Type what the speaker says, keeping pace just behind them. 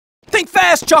Think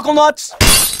fast, Chuckle Nuts!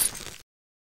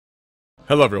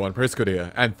 Hello everyone,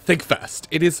 Periscodia, and think fast.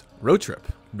 It is Road Trip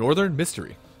Northern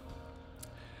Mystery.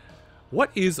 What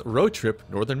is Road Trip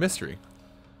Northern Mystery?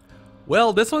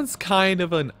 Well, this one's kind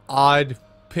of an odd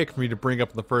pick for me to bring up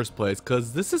in the first place,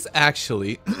 because this is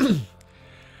actually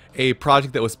a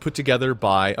project that was put together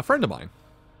by a friend of mine.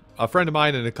 A friend of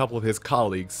mine and a couple of his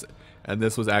colleagues, and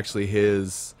this was actually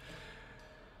his...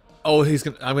 Oh, I'm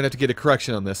gonna have to get a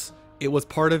correction on this. It was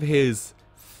part of his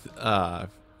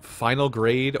final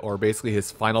grade, or basically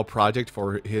his final project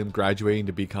for him graduating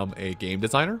to become a game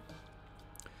designer.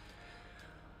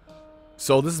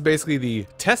 So this is basically the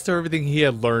test of everything he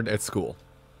had learned at school.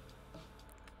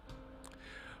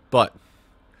 But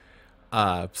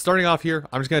starting off here,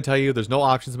 I'm just going to tell you there's no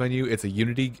options menu. It's a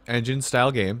Unity engine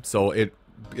style game, so it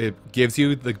gives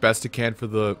you the best it can for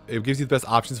the it gives you the best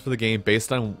options for the game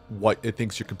based on what it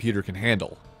thinks your computer can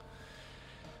handle.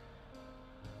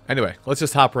 Anyway, let's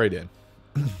just hop right in.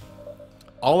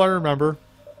 All I remember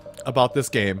about this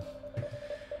game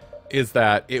is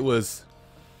that it was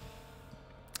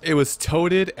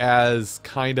touted as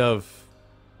kind of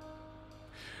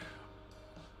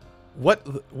what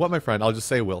my friend, I'll just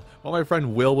say Will. What my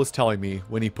friend Will was telling me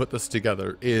when he put this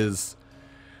together is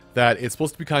that it's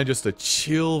supposed to be kind of just a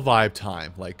chill vibe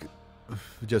time, like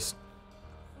just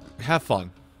have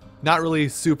fun. Not really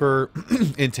super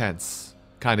intense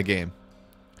kind of game.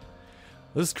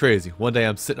 This is crazy. One day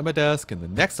I'm sitting at my desk, and the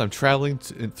next I'm traveling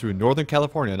through Northern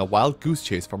California on a wild goose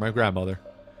chase for my grandmother.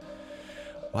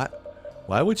 What?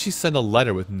 Why would she send a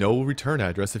letter with no return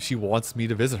address if she wants me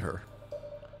to visit her?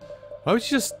 Why would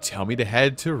she just tell me to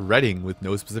head to Redding with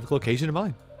no specific location in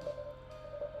mind?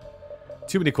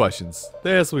 Too many questions.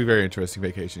 This will be a very interesting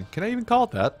vacation. Can I even call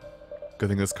it that? Good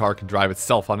thing this car can drive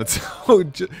itself on its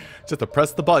own. Just to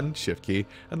press the button, shift key,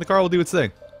 and the car will do its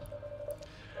thing.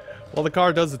 While the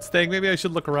car does its thing, maybe I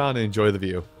should look around and enjoy the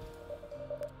view.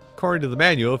 According to the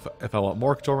manual, if I want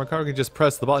more control of my car, I can just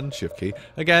press the button, shift key,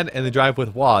 again, and then drive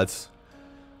with WASD.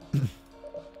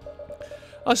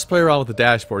 I'll just play around with the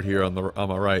dashboard here on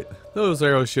my right. Those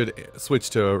arrows should switch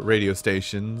to radio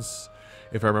stations,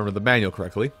 if I remember the manual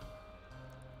correctly.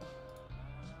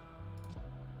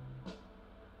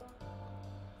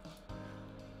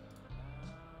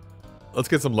 Let's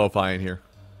get some lo-fi in here.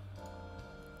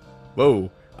 Whoa.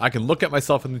 I can look at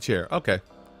myself in the chair. Okay.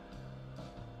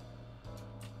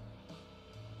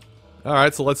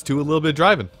 Alright, so let's do a little bit of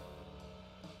driving.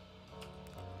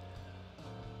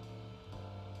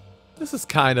 This is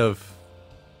kind of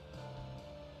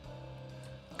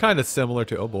similar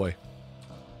to... Oh boy.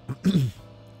 A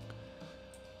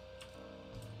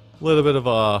little bit of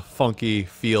a funky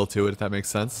feel to it, if that makes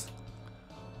sense.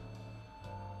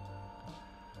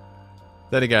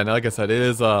 Then again, like I said, it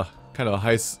is a... kind of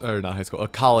a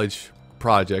college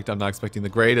project. I'm not expecting the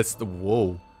greatest.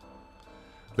 Whoa.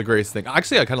 The greatest thing.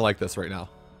 Actually, I kind of like this right now.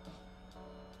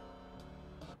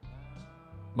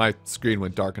 My screen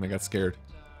went dark and I got scared.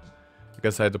 I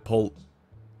guess I had to pull...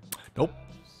 Nope.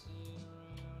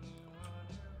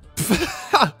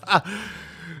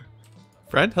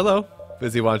 Friend, hello.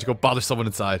 Busy, why don't you go bother someone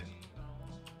inside?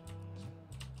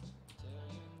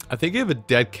 I think you have a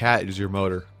dead cat as your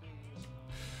motor.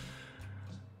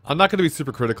 I'm not going to be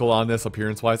super critical on this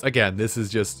appearance-wise. Again, this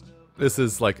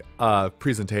is like a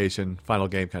presentation, final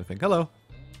game kind of thing. Hello,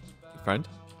 friend.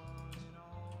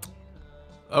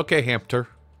 Okay, hamster.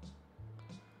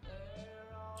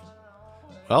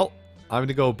 Well, I'm going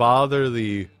to go bother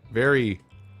the very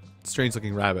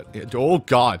strange-looking rabbit. Oh,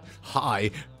 God. Hi.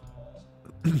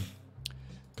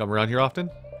 Come around here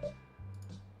often?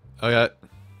 Oh, yeah.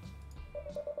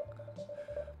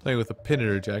 Playing with a pin in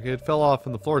her jacket. It fell off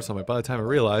on the floor somewhere. By the time I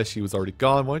realized she was already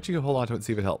gone, why don't you hold on to it and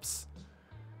see if it helps?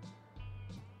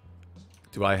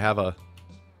 Do I have a...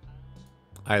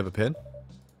 I have a pin?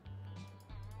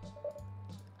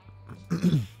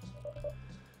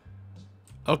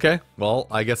 Okay, well,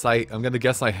 I guess I'm gonna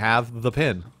guess I have the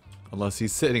pin. Unless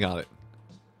he's sitting on it.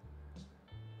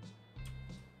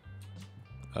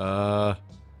 I'll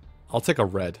take a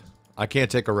red. I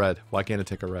can't take a red. Why can't I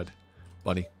take a red?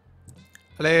 Bunny.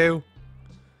 Hello.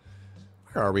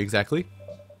 Where are we exactly?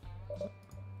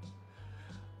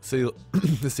 The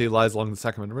city lies along the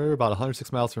Sacramento River, about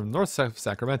 106 miles from north of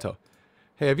Sacramento.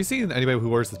 Hey, have you seen anybody who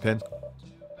wears this pin?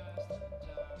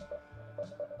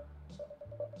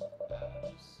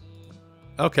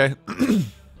 Okay.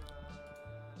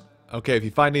 Okay, if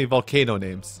you find any volcano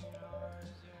names.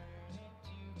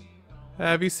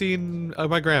 Have you seen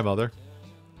my grandmother?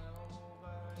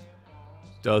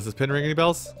 Does this pin ring any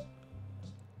bells?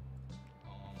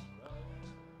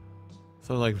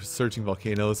 Something like searching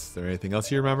volcanoes. Is there anything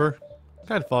else you remember?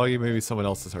 Kind of foggy. Maybe someone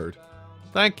else has heard.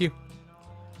 Thank you.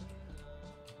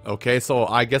 Okay, so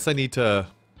I guess I need to...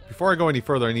 Before I go any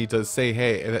further, I need to say,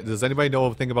 hey, does anybody know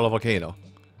anything about a volcano?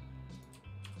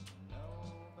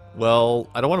 Well,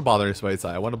 I don't want to bother anybody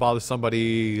side. I want to bother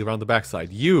somebody around the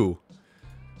backside. You,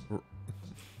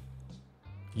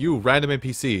 random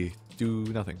NPC, do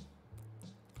nothing.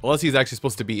 Unless he's actually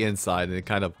supposed to be inside, and it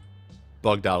kind of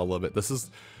bugged out a little bit. This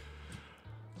is...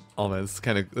 Oh man, this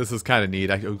is kind of neat.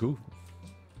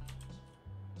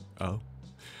 Oh.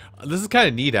 This is kind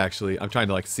of neat, actually. I'm trying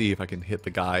to, like, see if I can hit the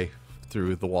guy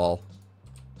through the wall.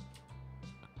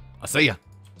 I see ya!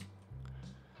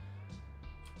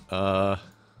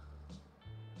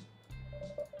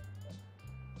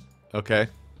 Okay.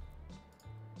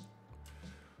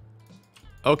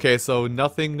 Okay, so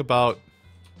nothing about...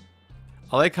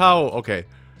 I like how... Okay.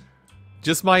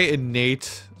 Just my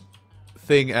innate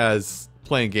thing as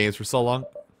playing games for so long.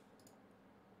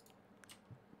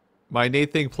 My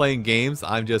innate thing playing games,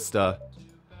 I'm just, my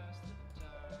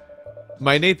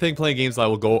innate thing playing games, I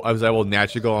will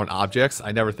naturally go on objects.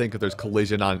 I never think if there's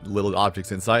collision on little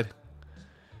objects inside.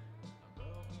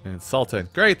 And Sultan.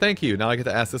 Great, thank you. Now I get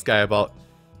to ask this guy about...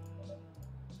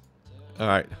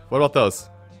 Alright, what about those?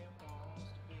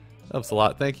 Helps a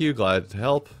lot, thank you. Glad to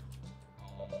help.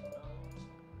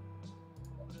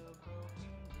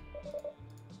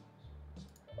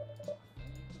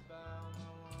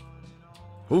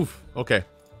 Oof, okay.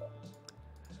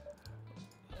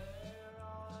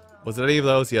 Was it any of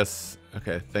those? Yes.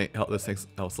 Okay, this thing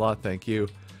helps a lot, thank you.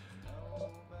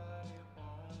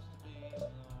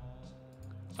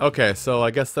 Okay, so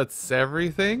I guess that's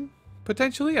everything,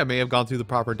 potentially. I may have gone through the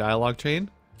proper dialogue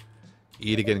chain.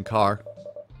 E to get in car.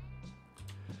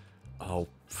 Oh,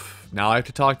 now I have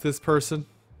to talk to this person?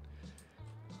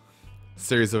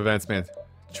 Series of events, man.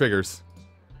 Triggers.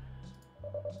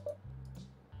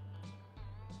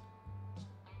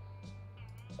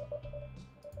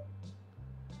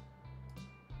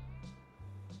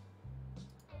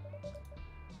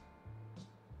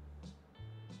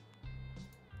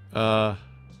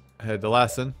 Head to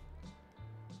lesson.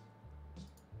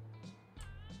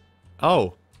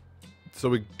 Oh. So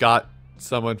we got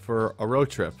someone for a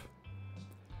road trip.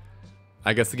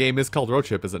 I guess the game is called Road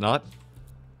Trip, is it not?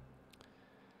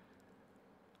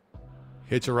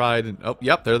 Hitch a ride and... Oh,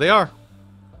 yep, there they are.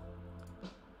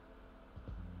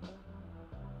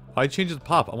 Why'd you change it to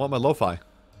pop? I want my lo-fi.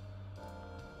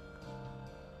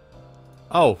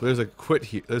 Oh, there's a quit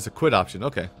here. There's a quit option.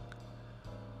 Okay.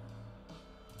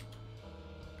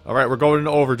 Alright, we're going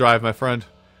into overdrive, my friend.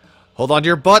 Hold on to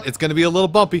your butt. It's going to be a little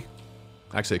bumpy.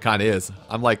 Actually, it kind of is.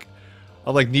 I'm like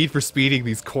Need for Speeding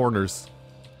these corners.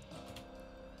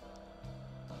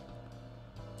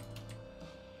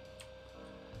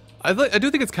 I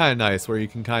do think it's kind of nice where you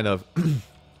can kind of...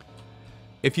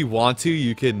 if you want to,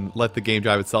 you can let the game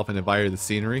drive itself and admire the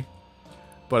scenery.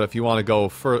 But if you want to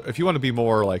go if you want to be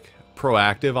more like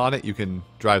proactive on it, you can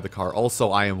drive the car.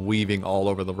 Also, I am weaving all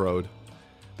over the road.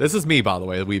 This is me, by the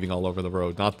way, weaving all over the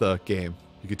road, not the game.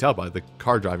 You can tell by the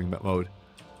car driving mode.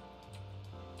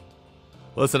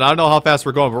 Listen, I don't know how fast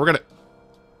we're going, but we're gonna...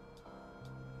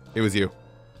 It was you.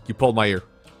 You pulled my ear.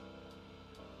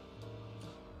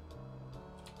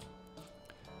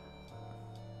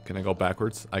 Can I go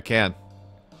backwards? I can.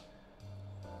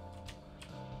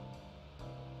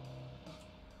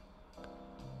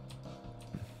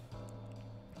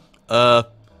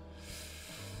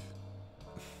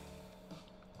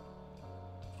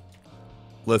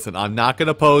 Listen, I'm not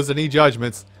gonna pose any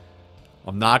judgments.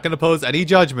 I'm not gonna pose any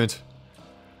judgment.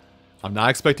 I'm not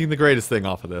expecting the greatest thing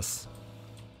off of this.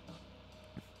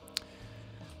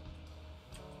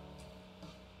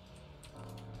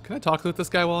 Can I talk with this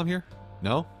guy while I'm here?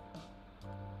 No?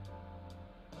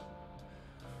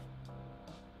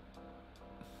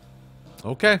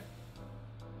 Okay.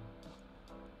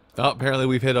 Oh, apparently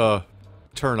we've hit a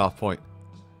turn-off point.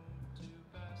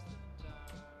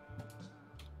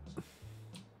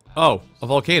 Oh, a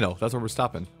volcano. That's where we're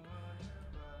stopping.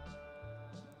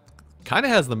 Kind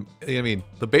of has the... I mean,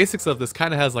 the basics of this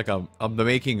kind of has like the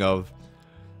making of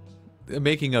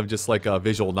just like a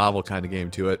visual novel kind of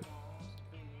game to it.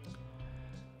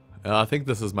 I think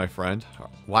this is my friend.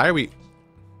 Why are we...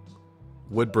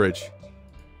 Woodbridge.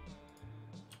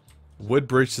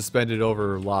 Woodbridge suspended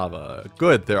over lava.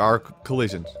 Good, there are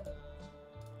collisions.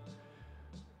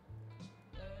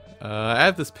 I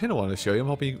have this pin I want to show you. I'm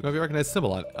hoping you maybe recognize the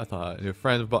symbol on it. I thought your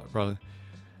friend from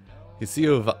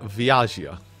Isio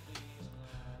Viagia.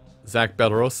 Zach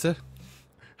Belrosa.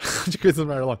 You guys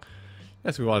right along.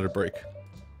 Yes, we wanted a break.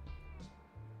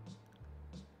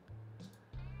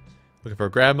 Looking for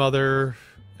a grandmother.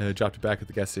 Dropped it back at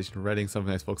the gas station in Reading. Some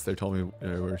nice folks there told me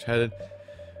where we're headed.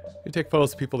 You take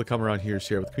photos of people to come around here and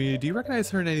share with the community. Do you recognize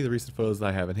her in any of the recent photos that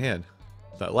I have in hand?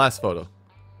 That last photo.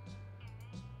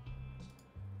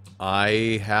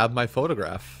 I have my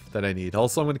photograph that I need.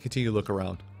 Also, I'm going to continue to look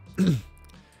around. But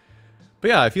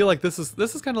yeah, I feel like this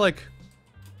is kind of like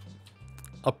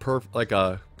a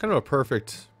kind of a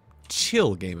perfect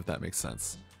chill game, if that makes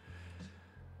sense.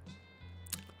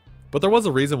 But there was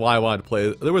a reason why I wanted to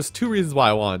play. There was two reasons why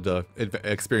I wanted to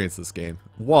experience this game.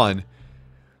 One,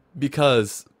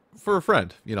 because for a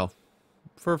friend, you know,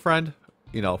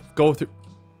 go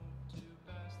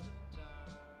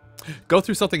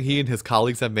through something he and his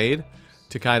colleagues have made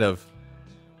to kind of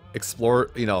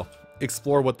explore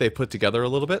what they put together a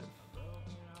little bit.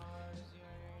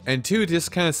 And two,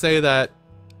 just kind of say that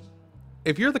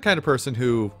if you're the kind of person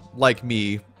who, like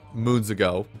me, moons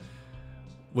ago,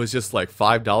 was just like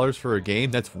 $5 for a game,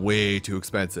 that's way too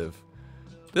expensive.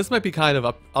 This might be kind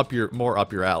of more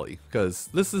up your alley, because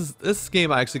this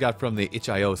game I actually got from the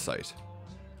itch.io site.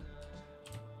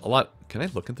 Can I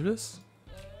look into this?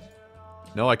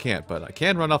 No, I can't, but I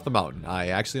can run off the mountain. I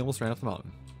actually almost ran off the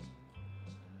mountain.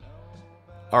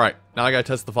 Alright, now I gotta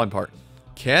test the fun part.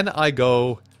 Can I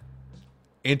go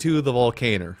into the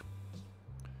volcano?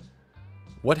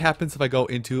 What happens if I go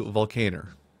into a volcano?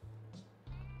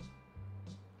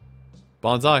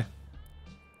 Bonsai.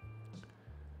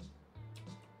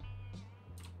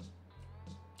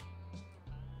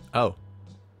 Oh.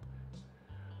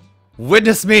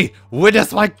 Witness me!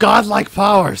 Witness my godlike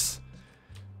powers!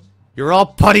 You're all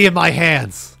putty in my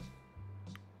hands!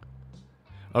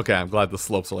 Okay, I'm glad the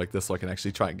slopes are like this so I can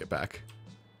actually try and get back.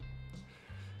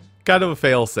 Kind of a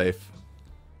fail-safe.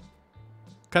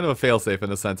 Kind of a fail-safe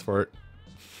in a sense for it.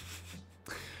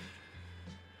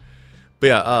 But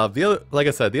yeah, like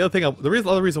I said, the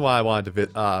other reason why I wanted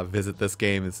to visit this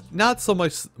game is not so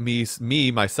much me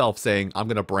myself saying I'm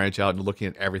gonna branch out and looking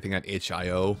at everything on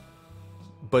itch.io,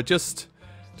 but just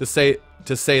to say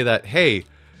that, hey,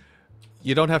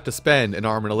 you don't have to spend an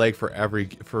arm and a leg for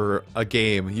a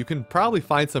game. You can probably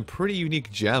find some pretty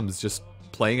unique gems just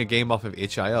playing a game off of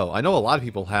itch.io. I know a lot of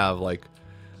people have, like,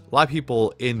 a lot of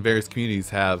people in various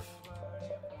communities have.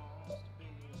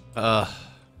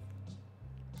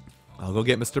 I'll go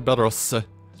get Mr. Belros.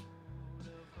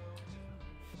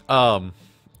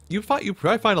 You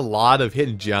probably find a lot of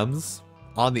hidden gems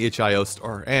on the itch.io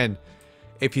store, and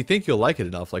if you think you'll like it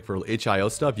enough, like for itch.io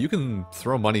stuff, you can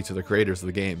throw money to the creators of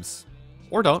the games.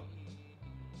 Or don't.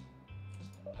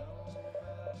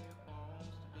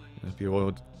 If you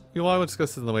want to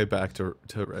discuss it on the way back to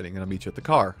Reading, and I'll meet you at the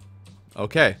car.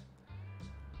 Okay.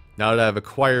 Now that I've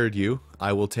acquired you,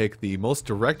 I will take the most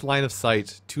direct line of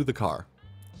sight to the car.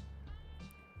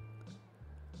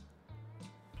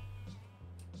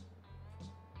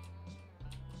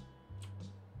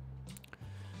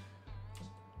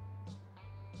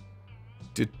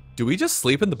 Do we just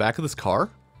sleep in the back of this car?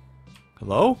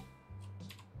 Hello?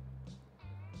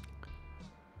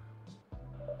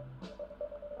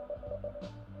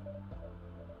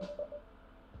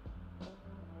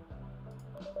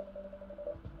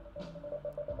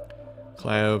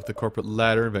 Climb up the corporate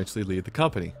ladder and eventually lead the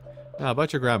company. Now,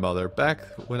 about your grandmother, back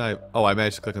when I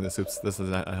managed to click on this. Oops, this is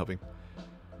not helping.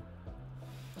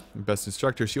 Best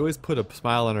instructor, she always put a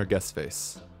smile on her guest's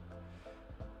face.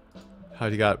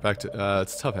 How'd you got back to,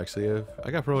 it's tough actually. I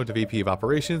got promoted to VP of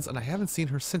Operations and I haven't seen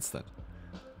her since then.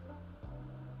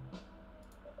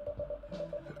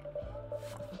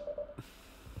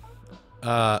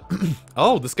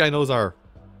 Oh, this guy knows her.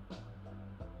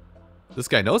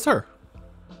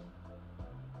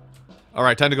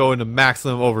 Alright, time to go into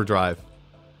maximum overdrive.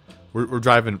 We're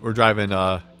driving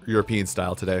European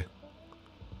style today.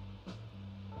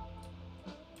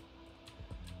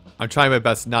 I'm trying my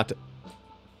best not to.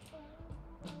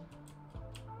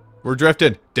 We're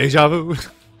drifting. Deja vu.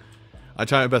 I'm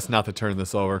trying my best not to turn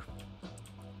this over.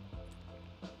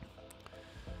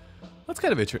 That's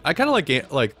kind of interesting. I kind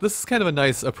of like this is kind of a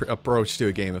nice approach to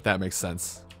a game, if that makes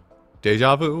sense.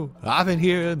 Deja vu. I've been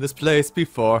here in this place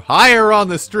before. Higher on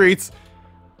the streets.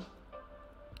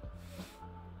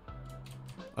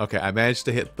 Okay, I managed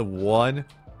to hit the one.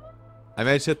 I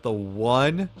managed to hit the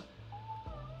one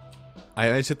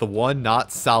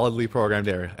not solidly programmed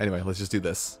area. Anyway, let's just do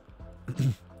this.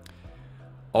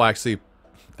 Oh, actually,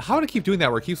 how would I keep doing that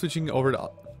where it keeps switching over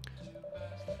to...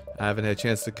 I haven't had a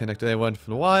chance to connect to anyone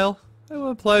for a while. It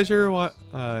was a pleasure.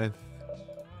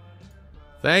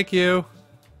 Thank you.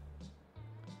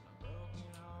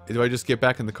 Do I just get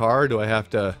back in the car or do I have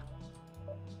to...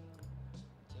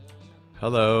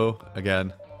 Hello,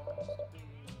 again.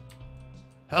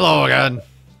 Hello again.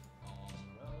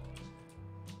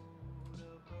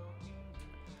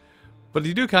 But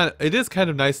you do it is kind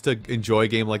of nice to enjoy a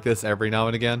game like this every now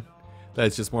and again.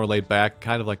 That's just more laid back,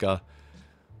 kind of like a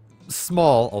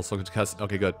small, also because,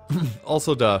 okay, good.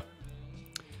 Also to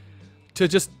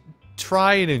just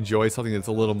try and enjoy something that's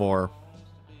a little more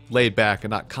laid back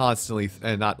and not constantly,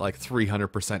 and not like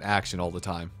 300% action all the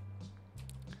time.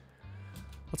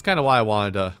 That's kind of why I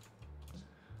wanted to,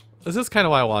 this is kind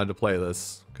of why I wanted to play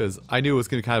this, because I knew it was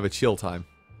going to be kind of a chill time.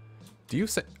 Do you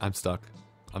say, I'm stuck.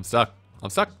 I'm stuck. I'm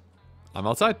stuck. I'm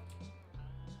outside.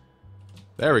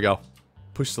 There we go.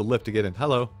 Push the lift to get in.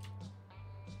 Hello.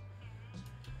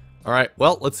 Alright,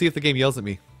 well, let's see if the game yells at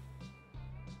me.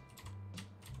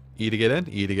 E to get in,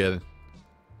 E to get in.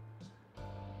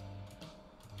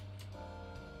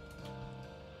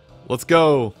 Let's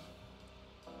go.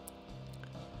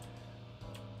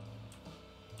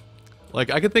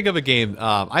 Like, I can think of a game,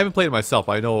 I haven't played it myself,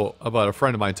 I know about a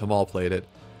friend of mine, Tamal, played it.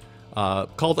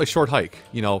 Called A Short Hike.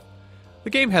 You know, the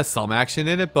game has some action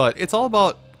in it, but it's all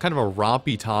about kind of a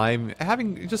rompy time,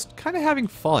 just kind of having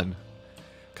fun.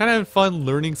 Kind of having fun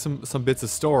learning some bits of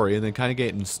story, and then kind of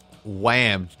getting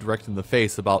whammed direct in the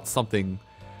face about something,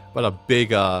 about a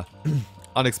big,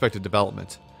 unexpected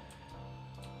development.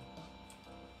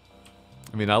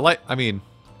 I mean, I'm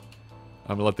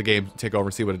gonna let the game take over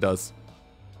and see what it does.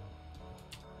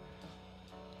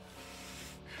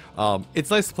 It's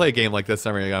nice to play a game like this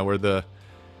every now and again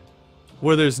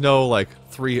where there's no like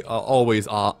always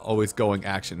going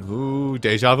action. Ooh,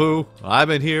 deja vu. I've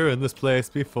been here in this place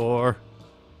before.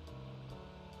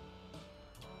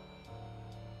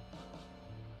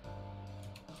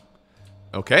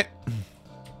 Okay.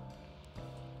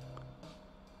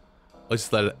 Let's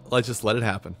just let it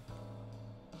happen.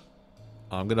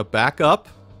 I'm gonna back up.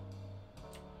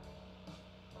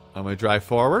 I'm gonna drive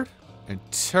forward and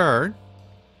turn.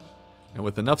 And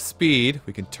with enough speed,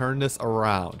 we can turn this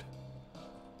around.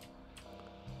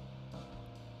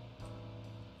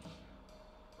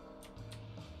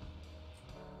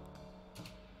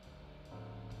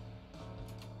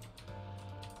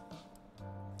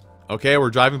 Okay, we're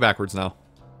driving backwards now.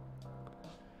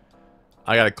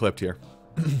 I got it clipped here.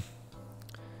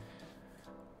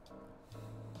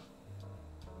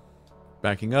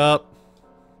 Backing up.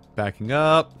 Backing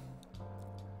up.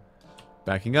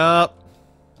 Backing up.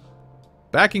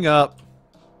 Backing up.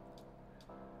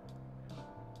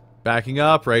 Backing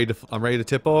up. I'm ready to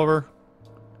tip over.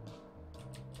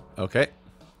 Okay.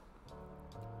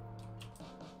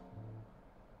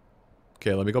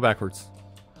 Okay, let me go backwards.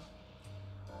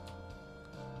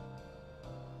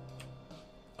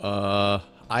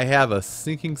 I have a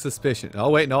sinking suspicion. Oh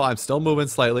wait, no, I'm still moving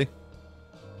slightly.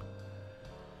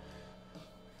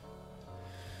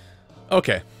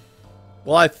 Okay.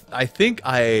 Well, I think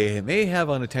I may have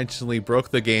unintentionally broke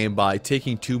the game by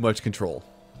taking too much control.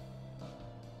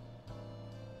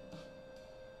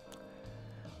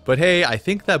 But hey, I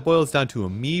think that boils down to a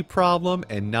me problem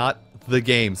and not the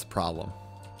game's problem.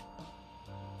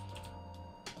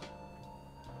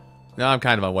 Now I'm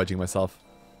kind of unwedging myself.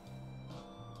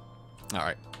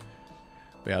 Alright.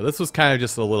 Yeah, this was kind of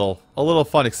just a little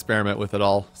fun experiment with it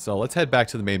all. So let's head back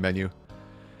to the main menu.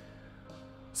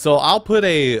 So I'll put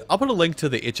a link to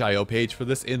the itch.io page for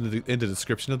this in the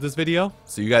description of this video,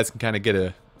 so you guys can kind of get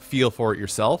a feel for it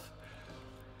yourself.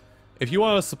 If you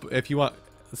want,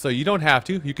 so you don't have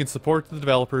to. You can support the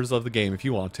developers of the game if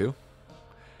you want to.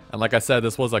 And like I said,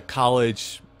 this was a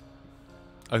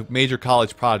major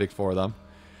college project for them.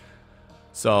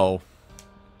 So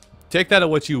take that at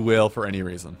what you will for any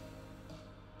reason.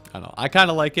 I don't know. I kind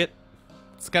of like it.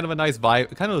 It's kind of a nice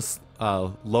vibe, kind of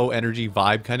a low energy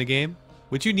vibe kind of game,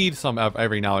 which you need some of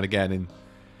every now and again, and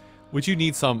which you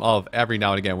need some of every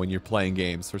now and again when you're playing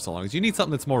games for so long. You need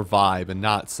something that's more vibe and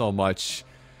not so much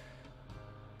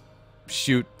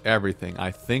shoot everything.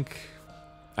 I think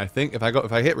if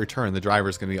I hit return, the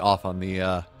driver's gonna be off on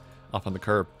the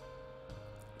curb.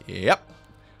 Yep.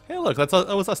 Hey, look, that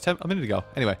was us a minute ago.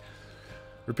 Anyway,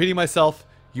 repeating myself.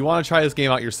 You want to try this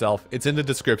game out yourself? It's in the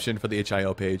description for the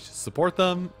itch.io page. Support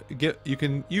them. You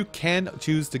can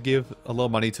choose to give a little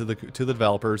money to the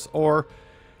developers, or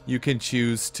you can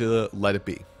choose to let it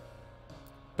be.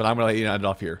 But I'm gonna let you end it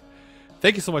off here.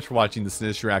 Thank you so much for watching the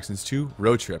Sinister Reactions to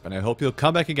Road Trip, and I hope you'll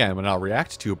come back again when I'll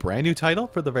react to a brand new title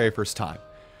for the very first time.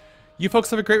 You folks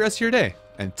have a great rest of your day,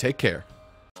 and take care.